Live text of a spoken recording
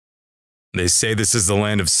They say this is the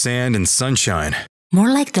land of sand and sunshine. More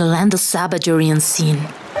like the land of savagery and sin.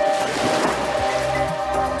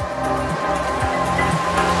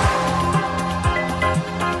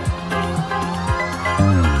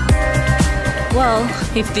 Well,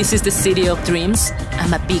 if this is the city of dreams,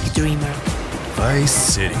 I'm a big dreamer. Vice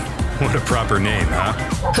City. What a proper name, huh?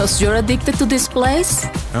 'Cause you're addicted to this place?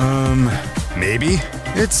 Maybe.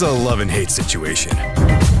 It's a love and hate situation.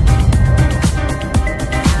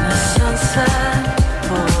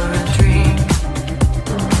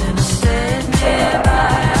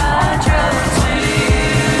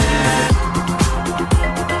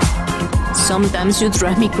 Sometimes you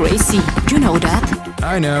drive me crazy. You know that?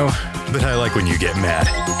 I know, but I like when you get mad.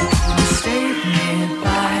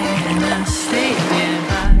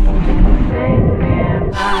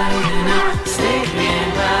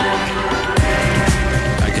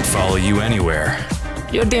 I could follow you anywhere.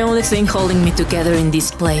 You're the only thing holding me together in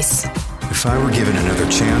this place. If I were given another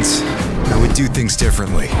chance, I would do things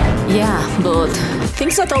differently. Yeah, but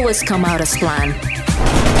things don't always come out as planned.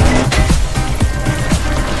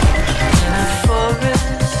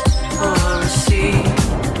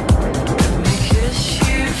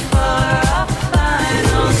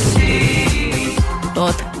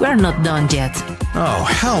 But we're not done yet. Oh,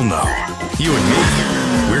 hell no. You and me,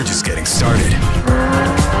 we're just getting started.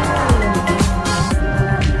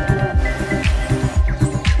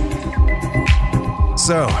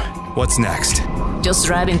 So, what's next? Just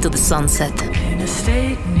drive into the sunset. In a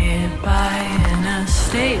state nearby, in a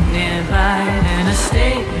state nearby.